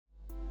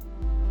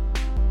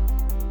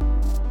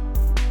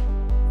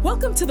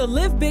Welcome to the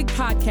Live Big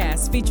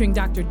podcast featuring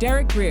Dr.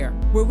 Derek Grier,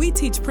 where we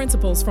teach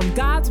principles from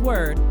God's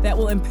Word that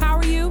will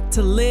empower you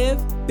to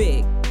live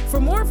big. For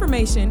more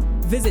information,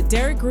 visit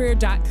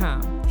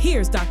derekgrier.com.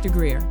 Here's Dr.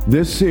 Grier.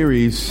 This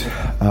series,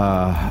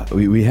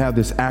 we have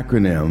this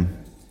acronym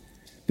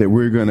that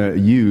we're going to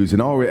use.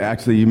 And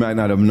actually, you might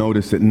not have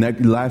noticed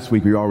that last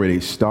week we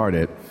already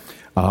started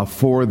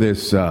for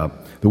this, the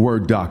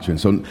word doctrine.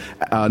 So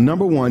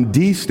number one,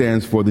 D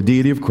stands for the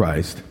deity of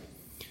Christ.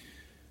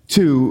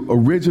 2,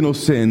 original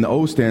sin. The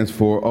O stands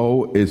for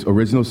O is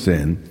original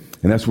sin.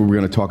 And that's what we're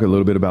going to talk a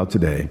little bit about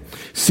today.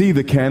 C,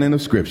 the canon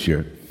of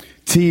Scripture.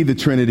 T, the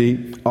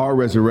Trinity. R,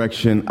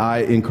 resurrection.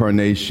 I,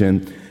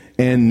 incarnation.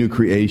 N, new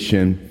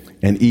creation.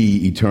 And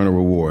E, eternal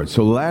reward.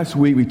 So last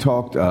week we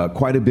talked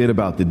quite a bit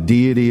about the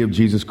deity of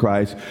Jesus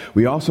Christ.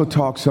 We also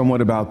talked somewhat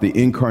about the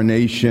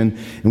incarnation.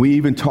 And we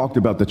even talked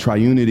about the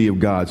triunity of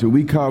God. So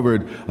we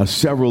covered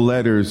several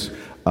letters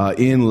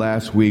in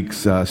last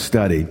week's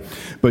study.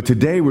 But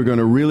today we're going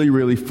to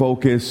really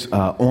focus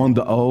on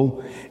the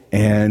O.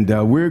 And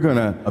we're going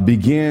to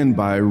begin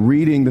by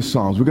reading the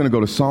Psalms. We're going to go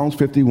to Psalms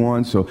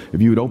 51. So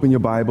if you would open your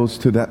Bibles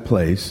to that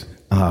place,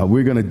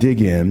 we're going to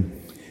dig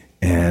in.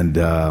 And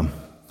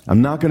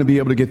I'm not going to be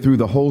able to get through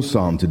the whole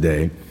Psalm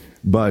today.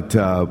 But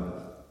let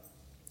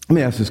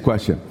me ask this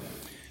question.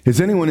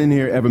 Has anyone in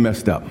here ever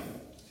messed up?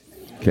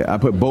 Okay, I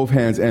put both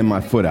hands and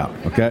my foot out,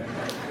 okay?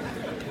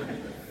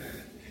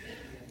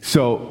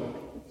 So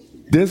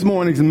this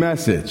morning's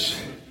message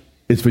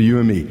is for you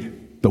and me.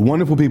 The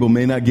wonderful people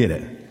may not get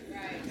it,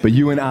 but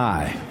you and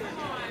I,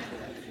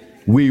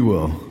 we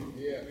will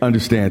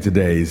understand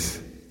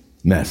today's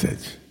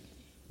message.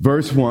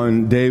 Verse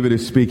 1, David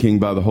is speaking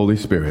by the Holy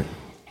Spirit.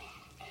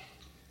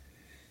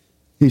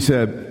 He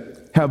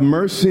said, "Have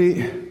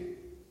mercy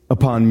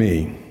upon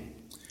me."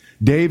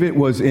 David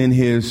was in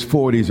his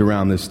 40s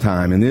around this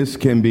time, and this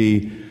can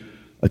be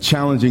a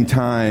challenging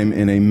time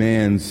in a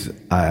man's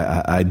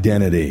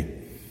identity.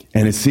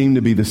 And it seemed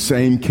to be the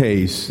same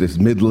case, this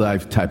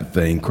midlife type of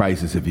thing,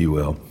 crisis, if you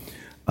will,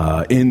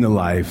 in the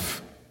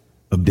life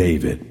of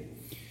David.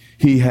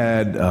 He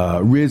had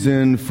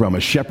risen from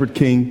a shepherd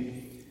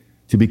king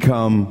to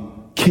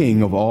become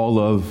king of all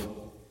of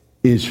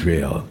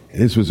Israel.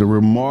 This was a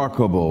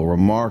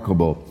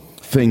remarkable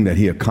thing that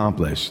he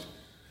accomplished.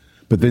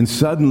 But then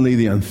suddenly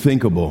the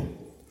unthinkable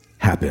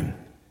happened.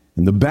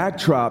 And the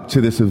backdrop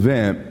to this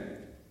event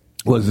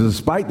was,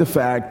 despite the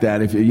fact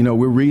that, if you know,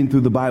 we're reading through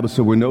the Bible,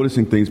 so we're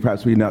noticing things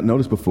perhaps we had not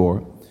noticed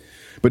before.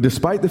 But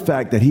despite the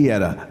fact that he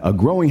had a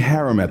growing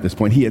harem at this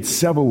point, he had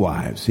several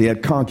wives, he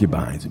had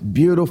concubines,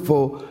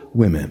 beautiful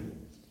women.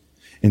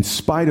 In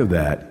spite of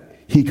that,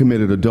 he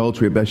committed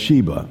adultery at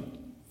Bathsheba.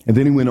 And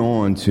then he went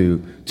on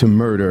to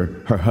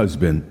murder her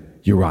husband,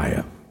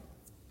 Uriah.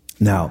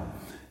 Now,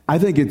 I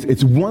think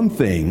it's one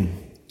thing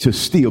to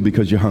steal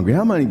because you're hungry.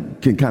 How many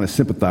can kind of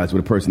sympathize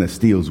with a person that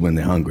steals when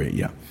they're hungry?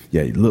 Yeah,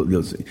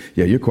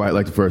 you're quiet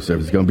like the first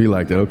service. It's going to be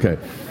like that, okay.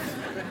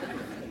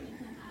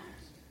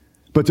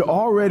 But to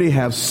already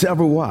have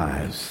several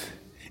wives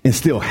and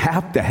still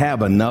have to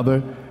have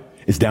another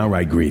is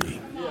downright greedy.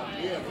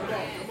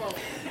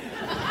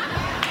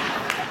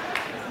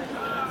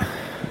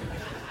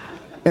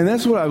 And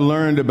that's what I've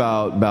learned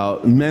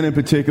about men in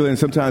particular, and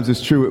sometimes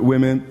it's true with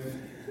women.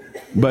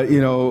 But,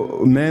 you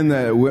know, women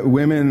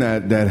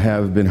that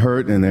have been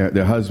hurt and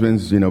their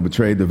husbands, you know,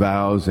 betrayed the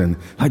vows, and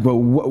like, well,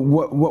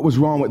 what was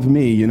wrong with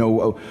me? You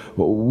know,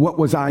 what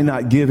was I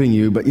not giving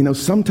you? But, you know,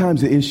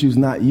 sometimes the issue's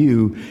not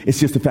you. It's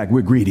just the fact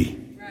we're greedy.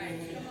 Right.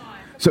 Come on.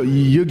 So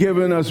you're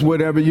giving us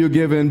whatever you're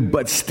giving,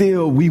 but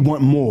still we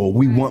want more.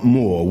 We want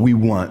more. We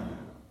want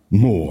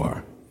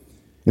more.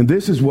 And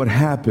this is what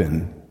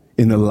happened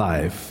in the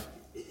life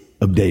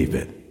of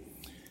David.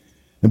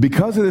 And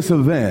because of this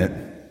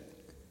event,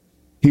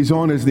 he's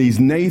on his knees.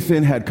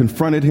 Nathan had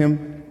confronted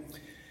him.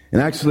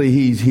 And actually,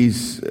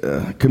 he's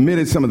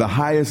committed some of the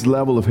highest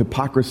level of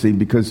hypocrisy,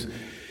 because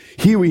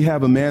here we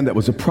have a man that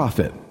was a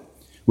prophet,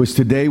 which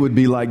today would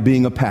be like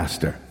being a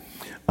pastor.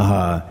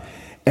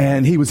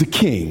 And he was a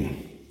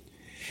king.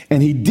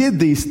 And he did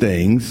these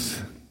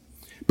things,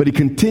 but he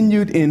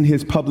continued in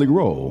his public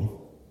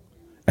role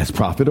as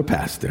prophet or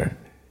pastor,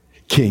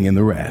 king and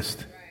the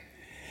rest.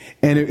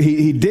 And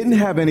he didn't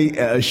have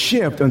any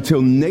shift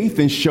until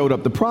Nathan showed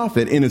up, the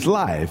prophet, in his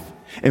life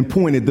and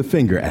pointed the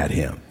finger at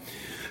him.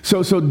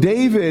 So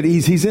David,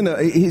 he's in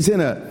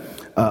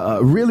a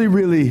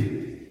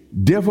really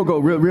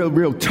difficult,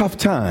 real tough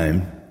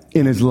time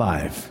in his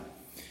life.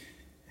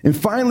 And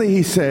finally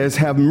he says,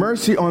 "Have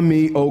mercy on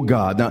me, O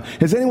God." Now,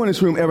 has anyone in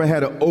this room ever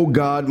had an "Oh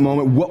God"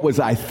 moment? What was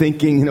I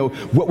thinking? You know,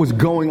 what was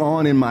going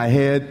on in my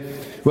head?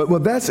 Well,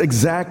 that's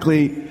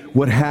exactly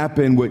what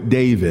happened with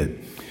David.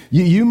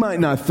 You might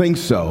not think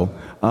so,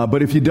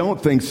 but if you don't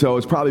think so,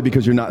 it's probably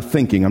because you're not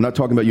thinking. I'm not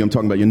talking about you, I'm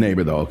talking about your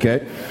neighbor, though,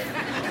 okay?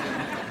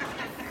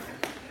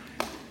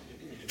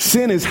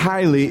 Sin is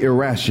highly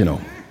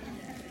irrational.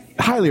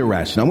 Highly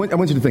irrational. I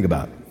want you to think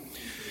about it.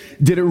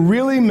 Did it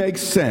really make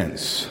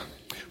sense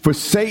for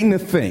Satan to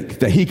think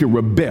that he could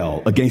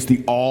rebel against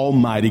the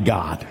Almighty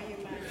God?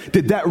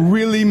 Did that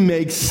really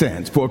make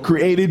sense for a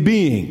created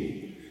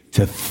being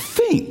to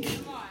think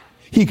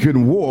he could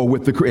war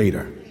with the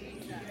Creator?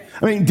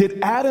 I mean, did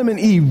Adam and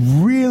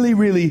Eve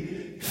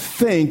really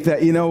think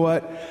that, you know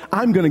what,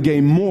 I'm going to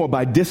gain more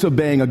by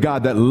disobeying a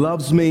God that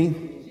loves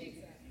me?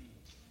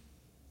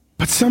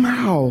 But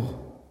somehow,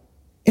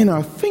 in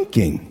our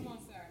thinking,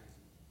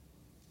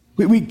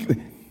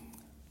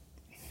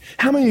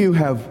 how many of you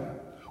have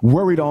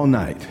worried all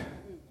night,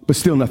 but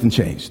still nothing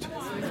changed?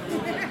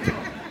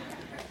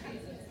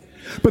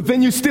 But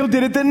then you still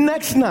did it the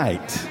next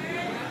night.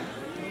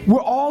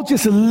 We're all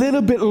just a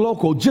little bit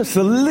local, just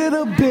a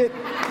little bit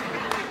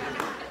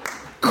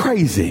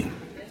crazy.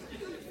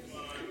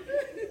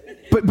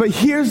 But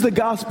here's the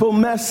gospel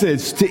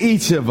message to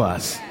each of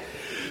us.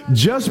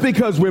 Just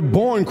because we're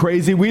born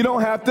crazy, we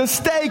don't have to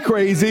stay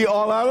crazy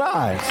all our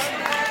lives.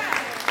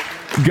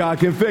 God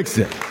can fix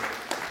it.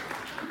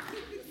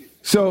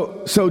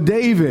 So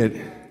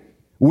David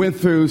went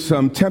through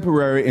some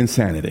temporary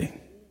insanity.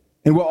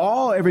 And we'll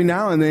all every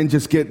now and then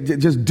just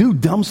do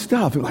dumb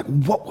stuff. Like,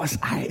 what was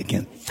I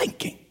again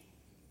thinking?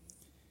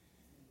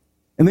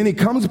 And then he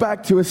comes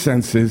back to his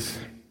senses.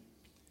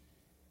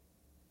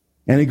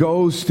 And he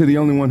goes to the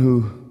only one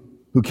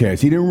who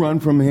cares. He didn't run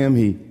from him.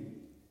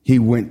 He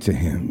went to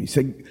him. He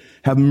said,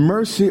 have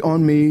mercy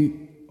on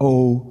me,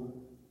 O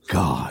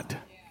God.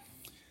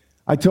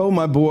 I told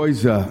my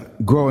boys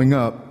growing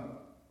up,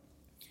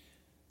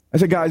 I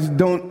said, guys,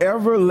 don't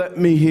ever let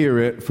me hear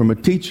it from a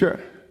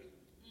teacher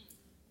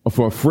or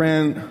for a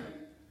friend,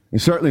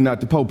 and certainly not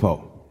the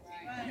popo.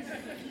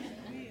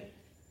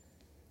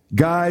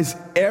 Guys,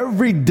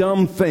 every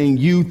dumb thing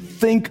you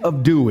think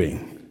of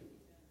doing,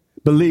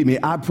 believe me,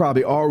 I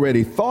probably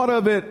already thought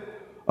of it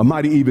or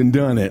might have even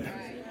done it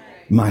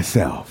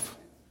myself.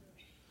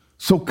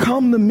 So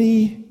come to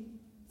me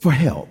for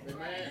help.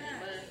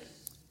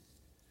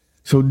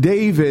 So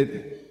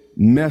David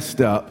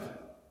messed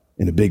up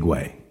in a big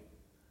way.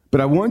 But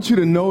I want you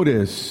to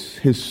notice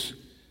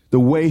the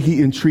way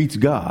he entreats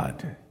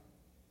God.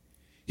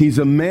 He's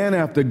a man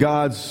after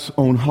God's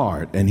own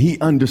heart, and he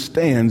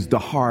understands the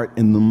heart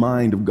and the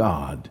mind of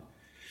God.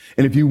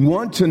 And if you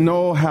want to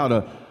know how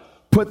to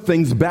put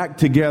things back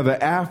together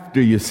after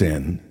you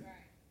sin,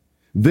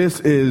 this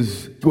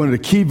is one of the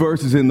key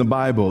verses in the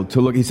Bible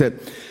to look. He said,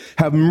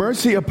 have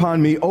mercy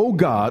upon me, O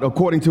God,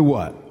 according to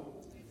what?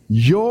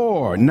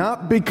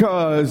 Not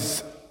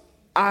because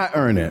I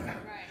earn it,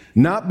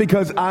 not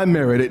because I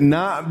merit it,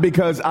 not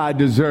because I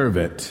deserve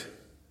it,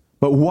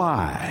 but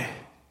why?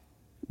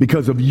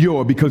 Because of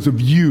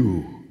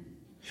you.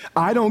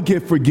 I don't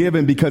get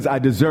forgiven because I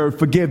deserve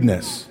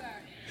forgiveness.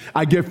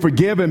 I get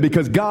forgiven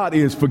because God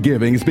is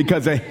forgiving. It's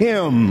because of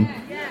him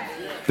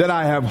that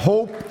I have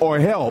hope or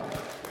help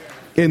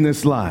in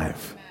this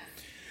life.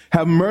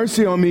 Have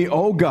mercy on me,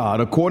 O God,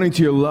 according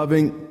to your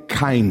loving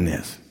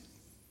kindness.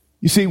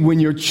 You see, when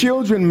your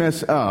children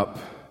mess up,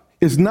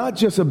 it's not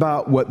just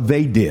about what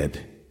they did.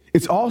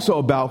 It's also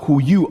about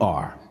who you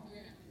are.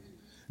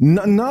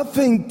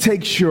 Nothing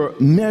takes your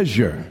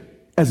measure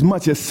as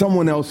much as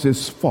someone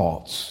else's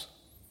faults.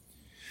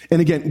 And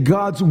again,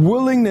 God's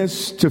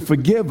willingness to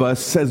forgive us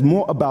says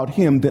more about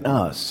him than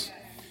us.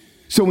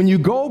 So when you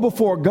go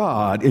before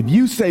God, if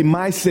you say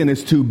my sin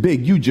is too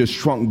big, you just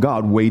shrunk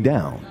God way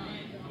down.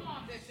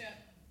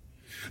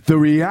 The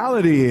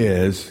reality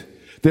is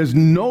there's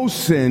no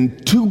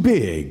sin too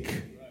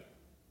big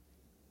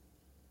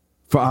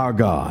for our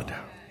God.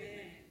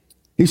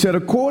 He said,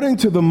 according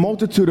to the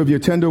multitude of your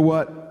tender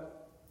what?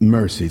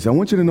 Mercies. I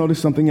want you to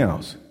notice something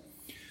else.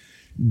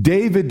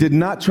 David did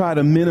not try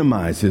to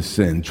minimize his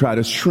sin, try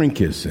to shrink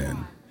his sin.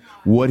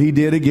 What he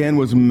did again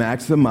was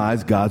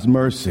maximize God's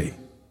mercy.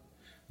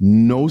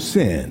 No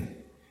sin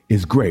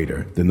is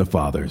greater than the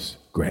Father's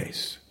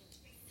grace.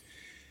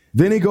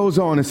 Then he goes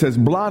on and says,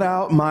 blot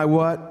out my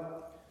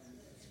what?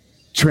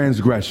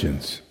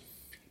 Transgressions.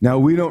 Now,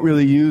 we don't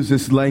really use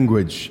this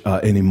language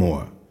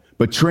anymore,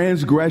 but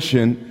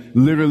transgression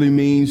literally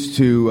means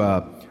to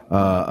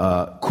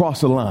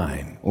cross a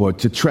line or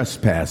to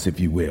trespass, if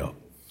you will.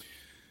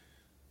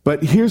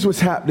 But here's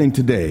what's happening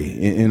today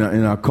in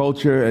our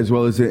culture as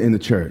well as in the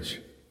church.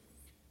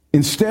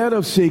 Instead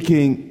of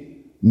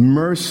seeking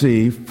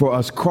mercy for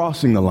us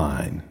crossing the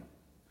line,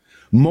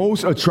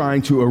 most are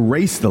trying to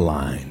erase the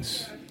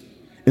lines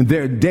and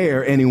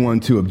dare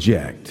anyone to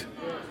object.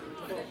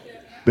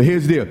 But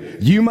here's the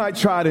deal. You might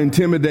try to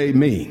intimidate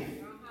me,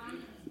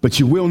 but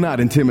you will not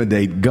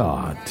intimidate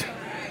God.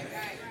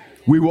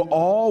 We will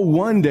all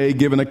one day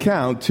give an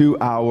account to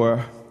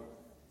our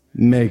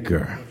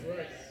Maker.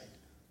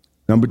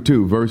 Number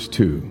 2, verse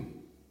 2.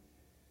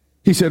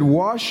 He said,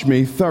 wash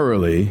me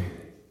thoroughly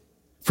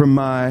from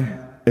my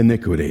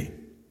iniquity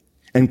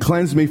and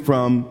cleanse me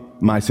from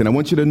my sin. I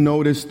want you to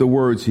notice the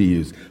words he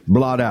used.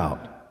 Blot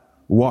out,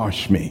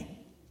 wash me,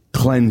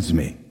 cleanse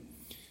me.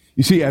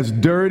 You see, as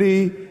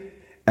dirty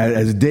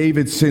as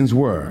David's sins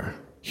were,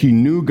 he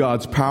knew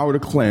God's power to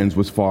cleanse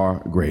was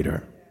far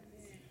greater.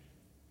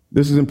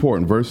 This is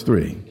important. Verse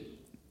 3.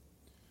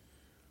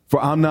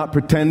 For I'm not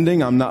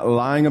pretending, I'm not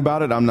lying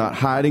about it, I'm not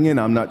hiding it,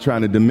 I'm not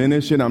trying to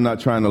diminish it, I'm not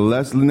trying to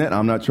lessen it,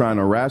 I'm not trying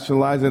to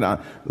rationalize it.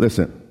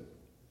 Listen,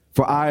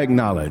 for I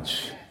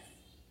acknowledge,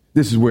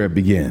 this is where it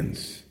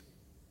begins.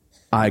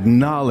 I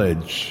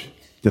acknowledge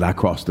that I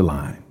crossed the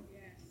line.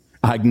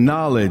 I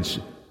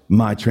acknowledge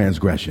my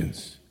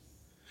transgressions.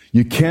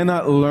 You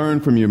cannot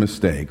learn from your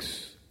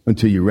mistakes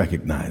until you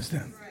recognize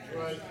them.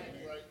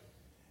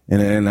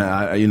 And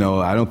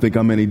I don't think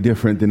I'm any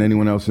different than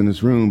anyone else in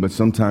this room, but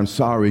sometimes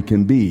sorry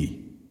can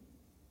be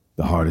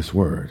the hardest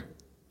word.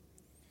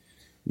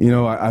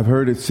 I've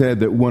heard it said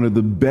that one of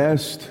the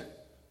best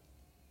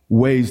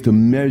ways to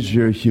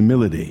measure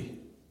humility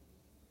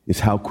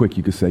is how quick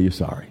you can say you're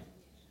sorry.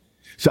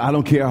 So I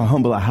don't care how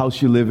humble a house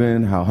you live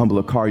in, how humble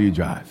a car you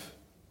drive.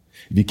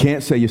 If you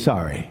can't say you're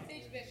sorry,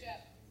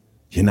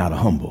 you're not a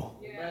humble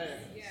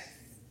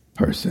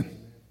person.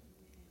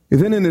 And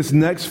then in this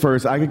next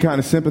verse, I can kind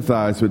of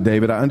sympathize with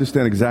David. I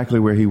understand exactly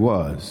where he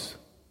was.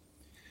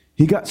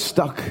 He got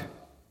stuck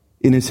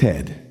in his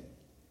head.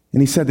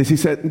 And he said this, he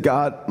said,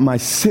 God, my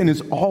sin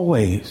is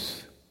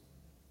always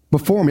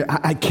before me.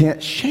 I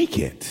can't shake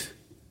it.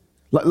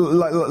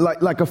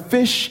 Like a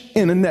fish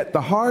in a net.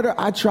 The harder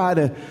I try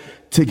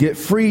to get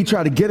free,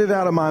 try to get it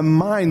out of my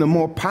mind, the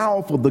more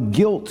powerful the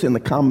guilt and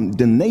the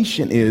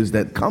condemnation is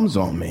that comes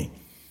on me.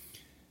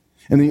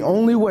 And the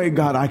only way,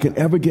 God, I can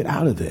ever get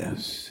out of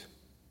this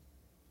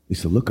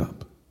is to look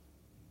up.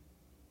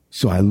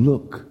 So I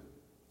look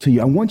to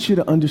you. I want you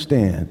to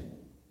understand,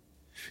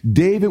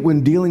 David,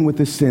 when dealing with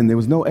this sin, there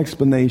was no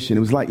explanation.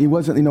 It was like, it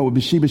wasn't,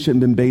 Bathsheba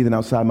shouldn't have been bathing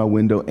outside my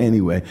window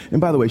anyway. And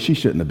by the way, she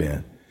shouldn't have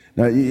been.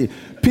 Now,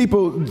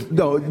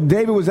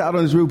 David was out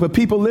on his roof, but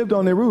people lived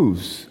on their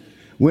roofs.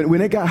 When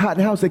it got hot in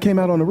the house, they came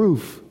out on the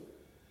roof.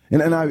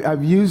 And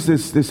I've used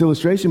this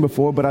illustration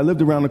before, but I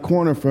lived around the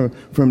corner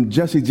from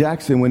Jesse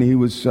Jackson when he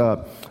was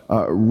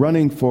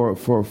running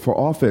for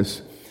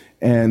office.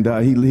 And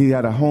he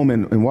had a home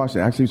in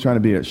Washington. Actually, he was trying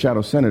to be a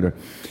shadow senator.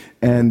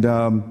 And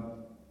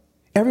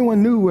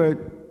everyone knew where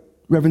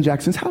Reverend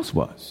Jackson's house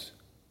was.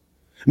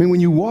 I mean,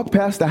 when you walked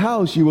past the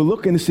house, you were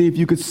looking to see if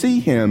you could see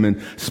him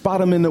and spot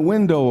him in the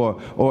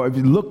window or if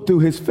you looked through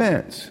his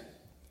fence.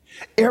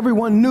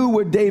 Everyone knew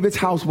where David's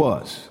house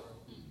was.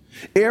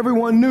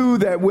 Everyone knew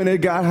that when it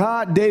got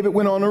hot, David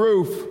went on the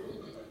roof.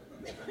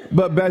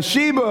 But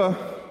Bathsheba,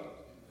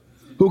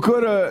 who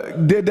could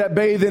have did that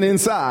bathing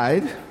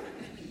inside,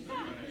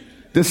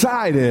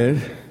 decided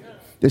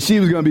that she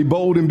was going to be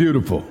bold and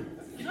beautiful.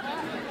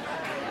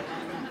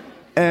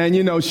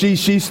 And,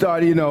 she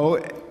started,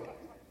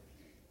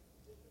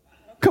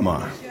 come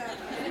on.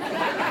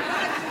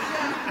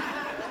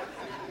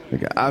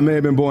 Okay, I may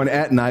have been born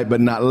at night, but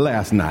not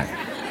last night.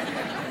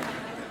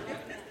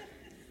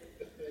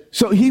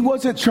 So he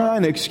wasn't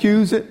trying to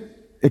excuse it,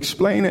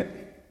 explain it.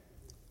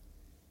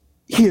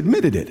 He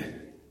admitted it.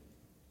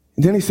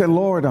 And then he said,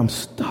 Lord, I'm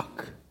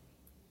stuck.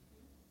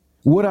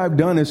 What I've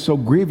done is so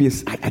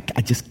grievous,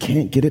 I just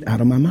can't get it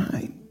out of my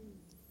mind.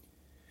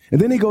 And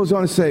then he goes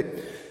on to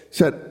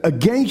said,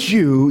 against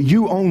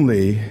you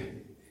only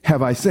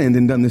have I sinned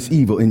and done this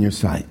evil in your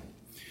sight.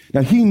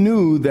 Now he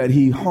knew that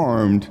he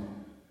harmed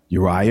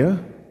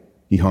Uriah,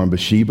 he harmed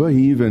Bathsheba,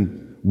 he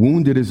even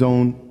wounded his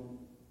own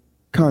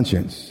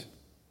conscience.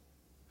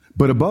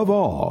 But above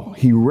all,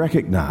 he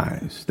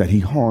recognized that he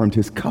harmed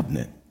his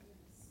covenant.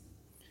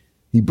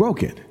 He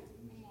broke it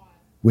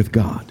with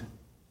God.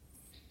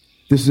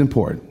 This is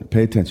important.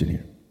 Pay attention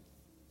here.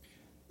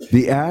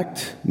 The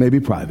act may be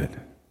private.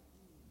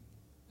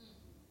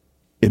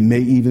 It may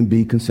even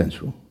be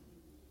consensual.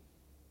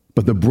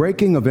 But the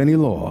breaking of any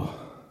law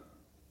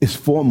is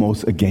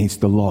foremost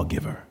against the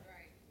lawgiver.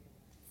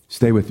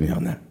 Stay with me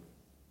on that.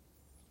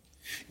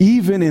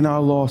 Even in our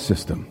law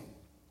system,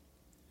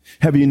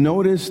 have you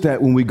noticed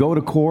that when we go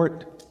to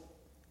court,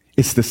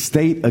 it's the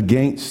state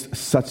against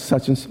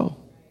such and so?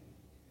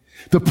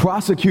 The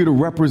prosecutor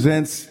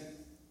represents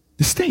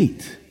the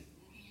state.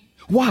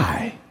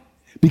 Why?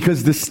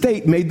 Because the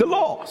state made the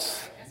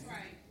laws.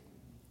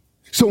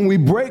 So when we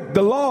break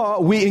the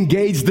law, we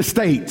engage the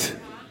state.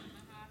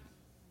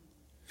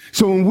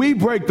 So when we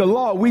break the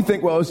law, we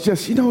think, well, it's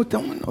just,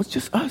 it's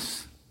just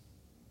us.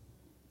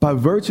 By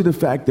virtue of the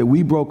fact that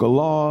we broke a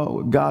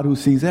law, God who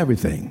sees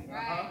everything.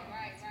 Right.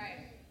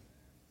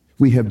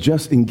 We have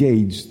just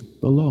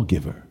engaged the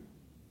lawgiver.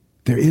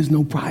 There is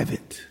no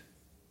private.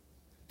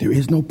 There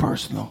is no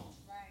personal.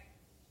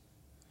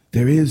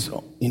 There is,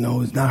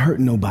 it's not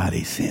hurting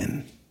nobody,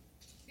 sin.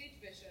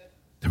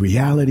 The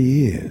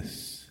reality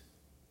is,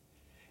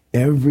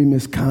 every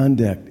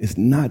misconduct is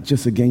not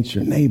just against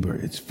your neighbor.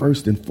 It's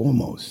first and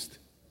foremost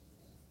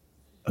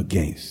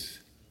against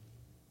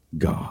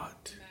God.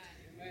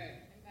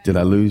 Did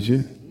I lose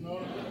you?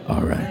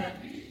 All right.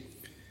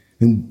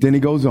 And then he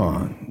goes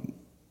on.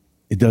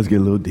 It does get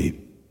a little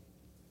deep.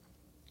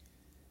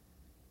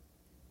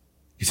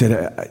 He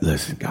said,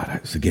 listen,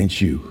 God, it's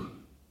against you.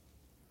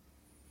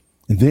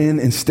 And then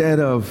instead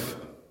of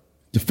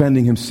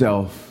defending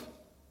himself,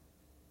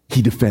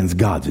 he defends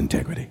God's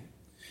integrity.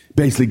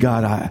 Basically,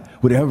 God,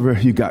 whatever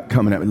you got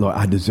coming at me, Lord,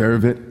 I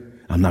deserve it.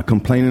 I'm not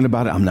complaining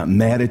about it. I'm not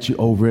mad at you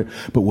over it.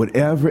 But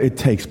whatever it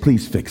takes,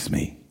 please fix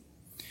me.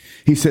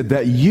 He said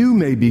that you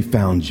may be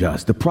found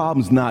just. The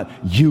problem's not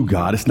you,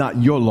 God. It's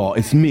not your law.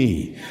 It's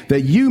me.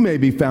 That you may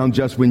be found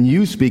just when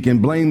you speak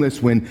and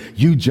blameless when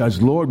you judge.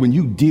 Lord, when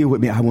you deal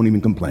with me, I won't even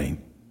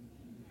complain.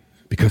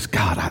 Because,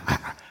 God,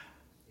 I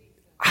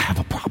have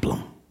a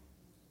problem.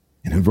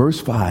 And in verse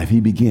 5, he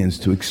begins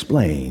to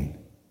explain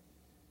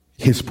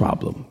his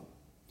problem.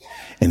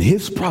 And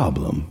his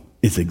problem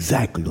is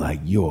exactly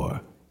like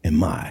your and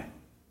my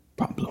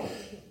problem.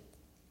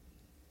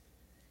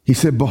 He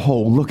said,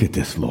 behold, look at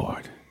this,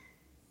 Lord.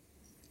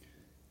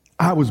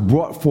 I was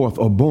brought forth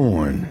or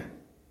born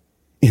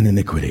in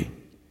iniquity.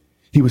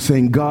 He was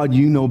saying, God,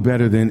 you know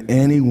better than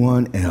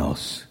anyone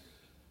else.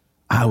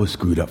 I was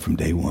screwed up from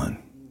day one.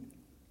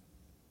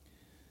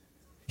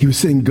 He was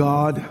saying,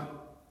 God,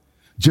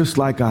 just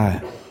like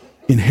I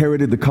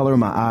inherited the color of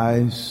my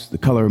eyes, the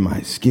color of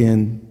my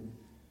skin,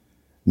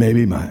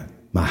 maybe my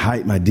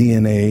height, my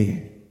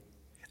DNA,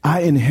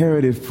 I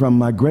inherited from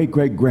my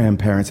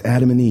great-great-grandparents,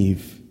 Adam and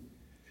Eve,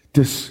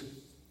 this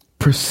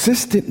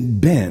persistent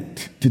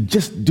bent to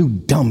just do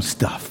dumb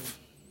stuff.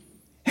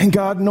 And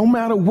God, no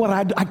matter what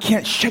I do, I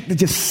can't shake there's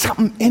just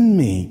something in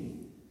me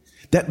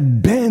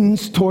that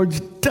bends towards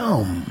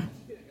dumb.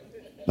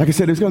 Like I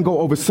said, it's going to go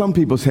over some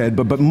people's head,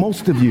 but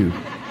most of you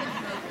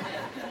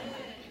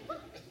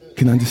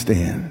can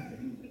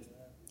understand.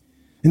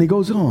 And he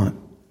goes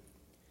on.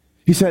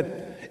 He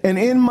said, and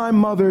in my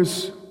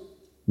mother's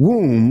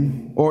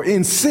womb, or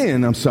in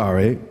sin,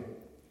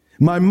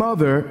 my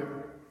mother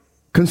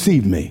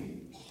conceived me.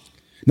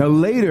 Now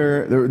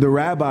later, the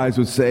rabbis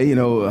would say,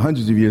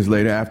 hundreds of years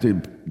later after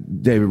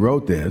David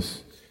wrote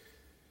this,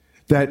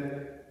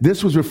 that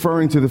this was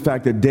referring to the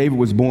fact that David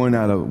was born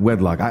out of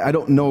wedlock. I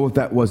don't know if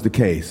that was the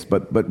case,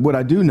 but what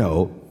I do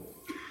know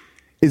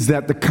is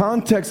that the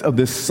context of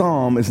this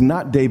psalm is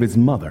not David's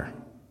mother.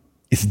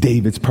 It's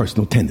David's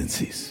personal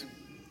tendencies.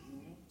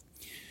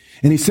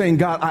 And he's saying,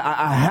 God,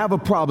 I have a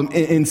problem.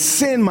 In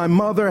sin, my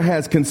mother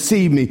has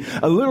conceived me.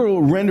 A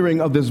literal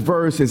rendering of this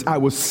verse is, I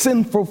was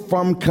sinful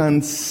from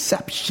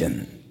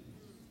conception.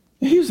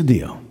 Now, here's the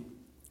deal.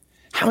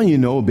 How do you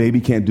know a baby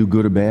can't do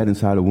good or bad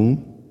inside a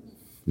womb?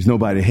 There's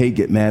nobody to hate,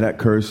 get mad at,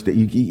 curse, that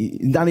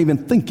you're not even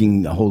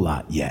thinking a whole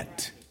lot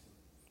yet.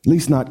 At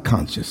least not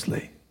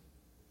consciously.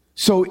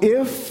 So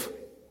if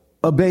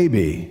a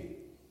baby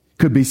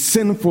could be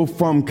sinful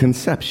from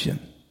conception,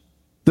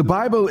 the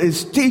Bible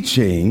is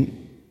teaching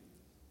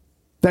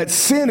that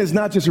sin is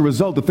not just a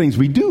result of things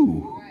we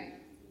do.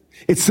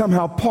 It's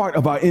somehow part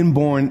of our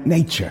inborn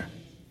nature.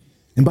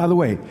 And by the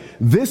way,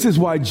 this is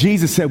why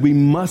Jesus said we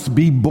must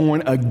be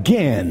born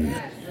again.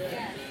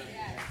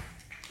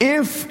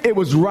 If it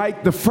was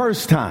right the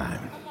first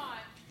time,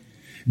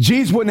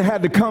 Jesus wouldn't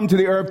have had to come to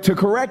the earth to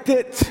correct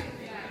it.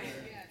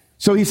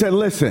 So he said,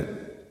 listen,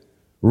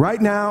 right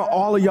now,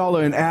 all of y'all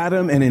are in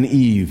Adam and in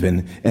Eve,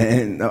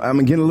 and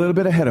I'm getting a little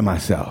bit ahead of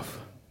myself.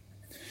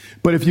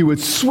 But if you would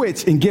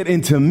switch and get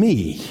into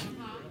me,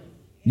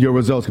 your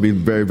results could be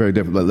very, very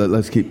different.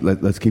 Let's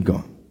keep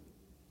going.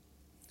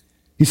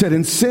 He said,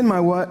 in sin, my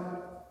what?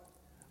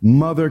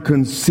 Mother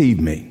conceived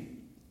me.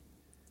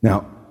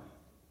 Now,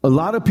 a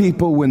lot of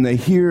people, when they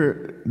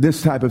hear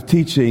this type of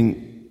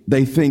teaching,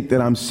 they think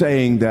that I'm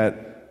saying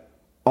that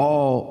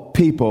all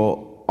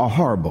people are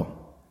horrible.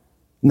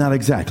 Not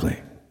exactly.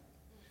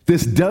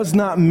 This does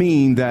not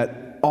mean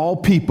that all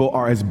people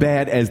are as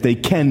bad as they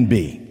can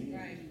be.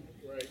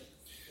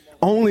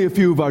 Only a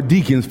few of our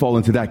deacons fall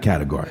into that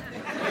category.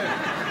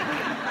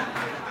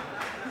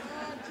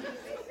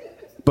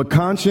 But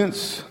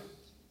conscience,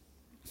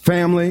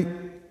 family,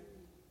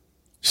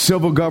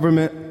 civil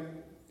government,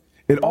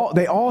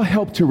 they all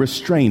help to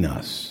restrain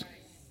us.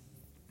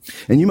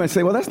 And you might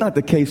say, well, that's not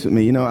the case with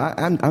me.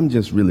 I'm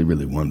just really,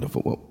 really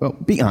wonderful. Well,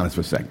 be honest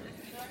for a second.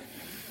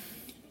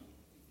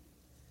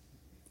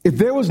 If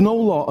there was no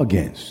law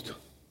against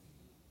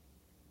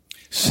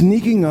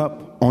sneaking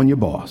up on your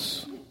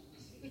boss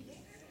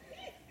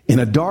in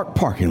a dark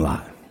parking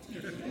lot,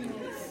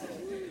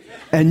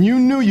 and you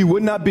knew you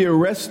would not be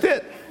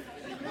arrested,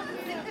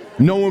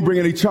 no one bring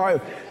any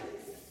charge,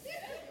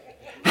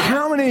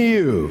 how many of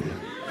you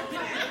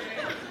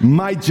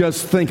might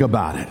just think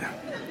about it?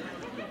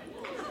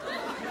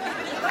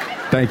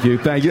 Thank you.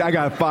 I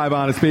got 5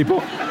 honest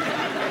people.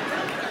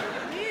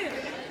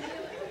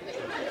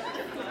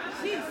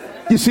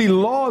 You see,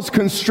 laws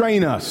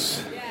constrain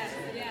us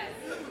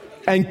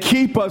and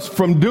keep us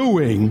from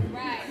doing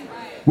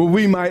what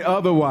we might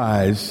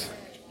otherwise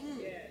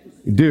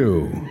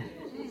do.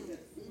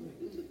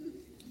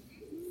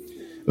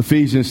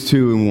 Ephesians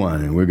 2:1,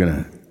 and we're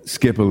going to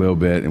skip a little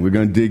bit and we're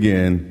going to dig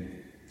in.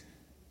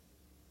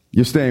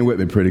 You're staying with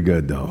me pretty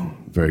good, though.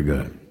 Very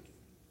good.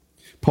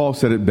 Paul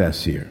said it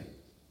best here.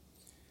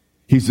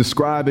 He's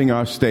describing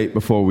our state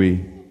before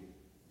we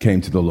came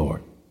to the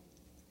Lord.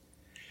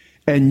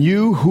 And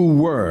you who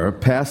were,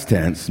 past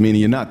tense, meaning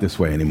you're not this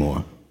way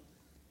anymore,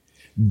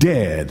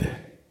 dead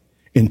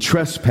in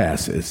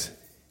trespasses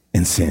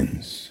and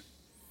sins,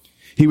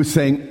 He was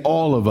saying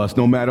all of us,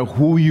 no matter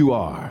who you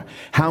are,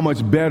 how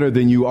much better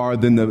than you are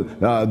than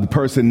the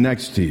person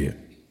next to you.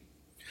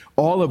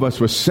 All of us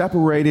were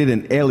separated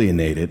and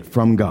alienated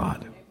from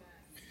God.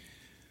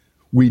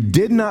 We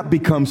did not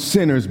become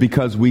sinners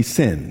because we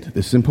sinned.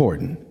 This is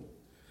important.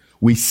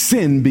 We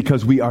sinned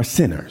because we are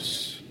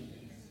sinners.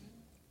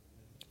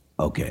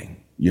 Okay,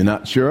 you're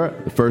not sure?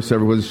 The first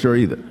server wasn't sure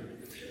either.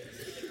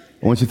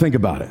 I want you to think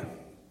about it.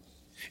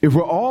 If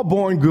we're all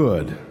born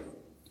good,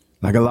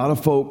 like a lot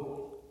of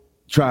folk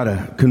try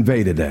to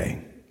convey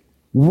today,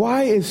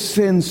 why is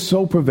sin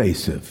so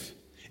pervasive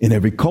in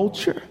every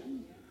culture,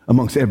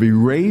 amongst every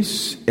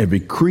race,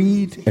 every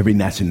creed, every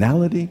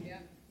nationality?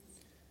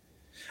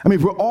 I mean,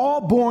 if we're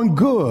all born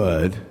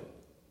good,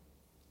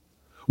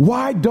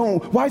 why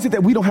is it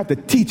that we don't have to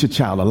teach a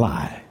child a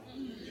lie?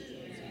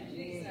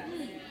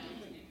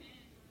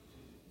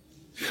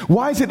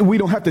 Why is it that we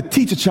don't have to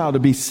teach a child to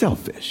be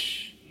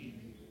selfish?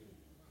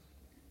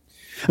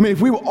 I mean, if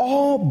we were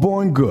all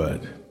born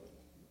good,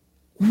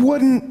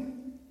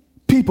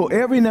 wouldn't people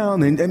every now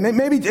and then, and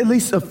maybe at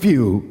least a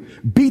few,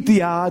 beat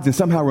the odds and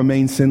somehow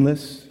remain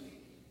sinless?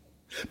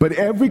 But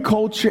every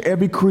culture,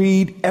 every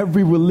creed,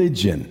 every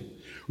religion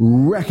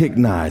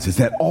recognizes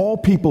that all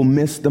people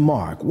miss the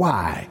mark.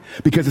 Why?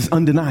 Because it's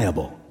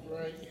undeniable.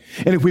 Right.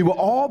 And if we were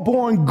all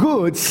born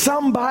good,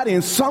 somebody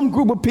in some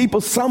group of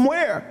people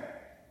somewhere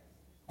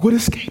would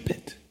escape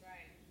it.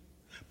 Right.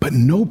 But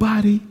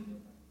nobody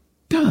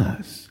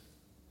does.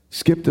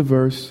 Skip to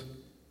verse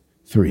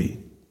 3.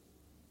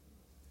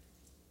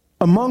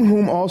 Among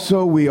whom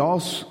also we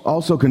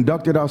also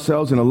conducted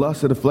ourselves in the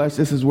lust of the flesh.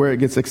 This is where it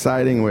gets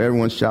exciting, where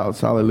everyone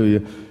shouts,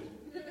 hallelujah.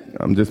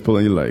 I'm just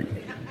pulling your leg.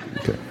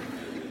 Okay.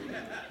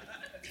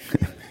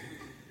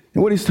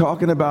 And what he's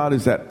talking about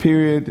is that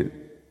period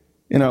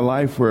in our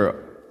life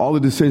where all the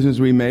decisions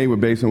we made were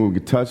based on what we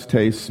could touch,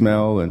 taste,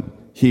 smell, and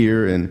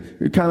hear, and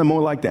we're kind of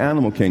more like the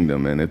animal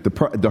kingdom. And if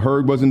the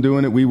herd wasn't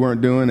doing it, we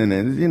weren't doing it,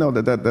 and you know,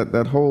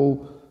 that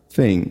whole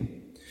thing.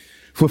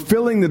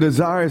 Fulfilling the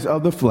desires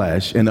of the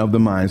flesh and of the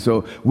mind.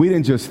 So we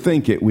didn't just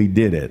think it, we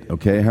did it.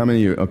 Okay, how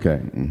many of you?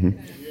 Okay. Mm-hmm.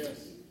 Yes.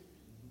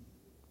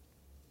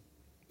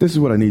 This is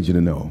what I need you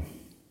to know.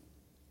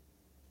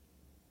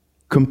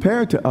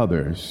 Compared to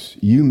others,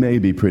 you may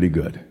be pretty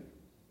good.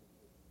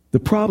 The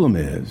problem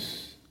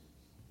is,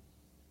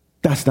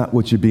 that's not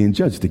what you're being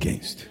judged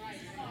against.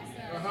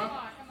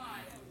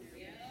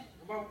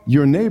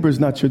 Your neighbor's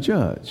not your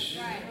judge.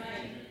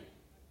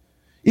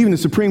 Even the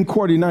Supreme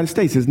Court of the United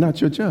States is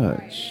not your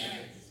judge.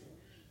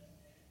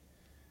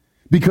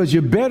 Because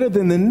you're better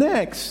than the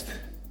next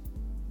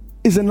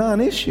is a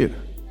non-issue.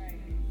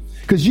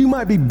 Because you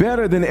might be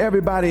better than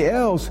everybody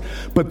else,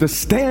 but the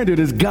standard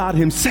is God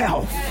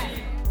Himself.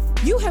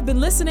 You have been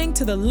listening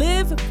to the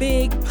Live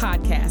Big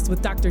podcast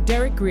with Dr.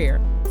 Derek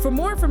Grier. For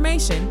more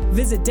information,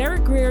 visit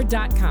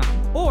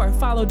DerekGrier.com or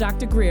follow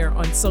Dr. Grier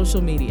on social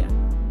media.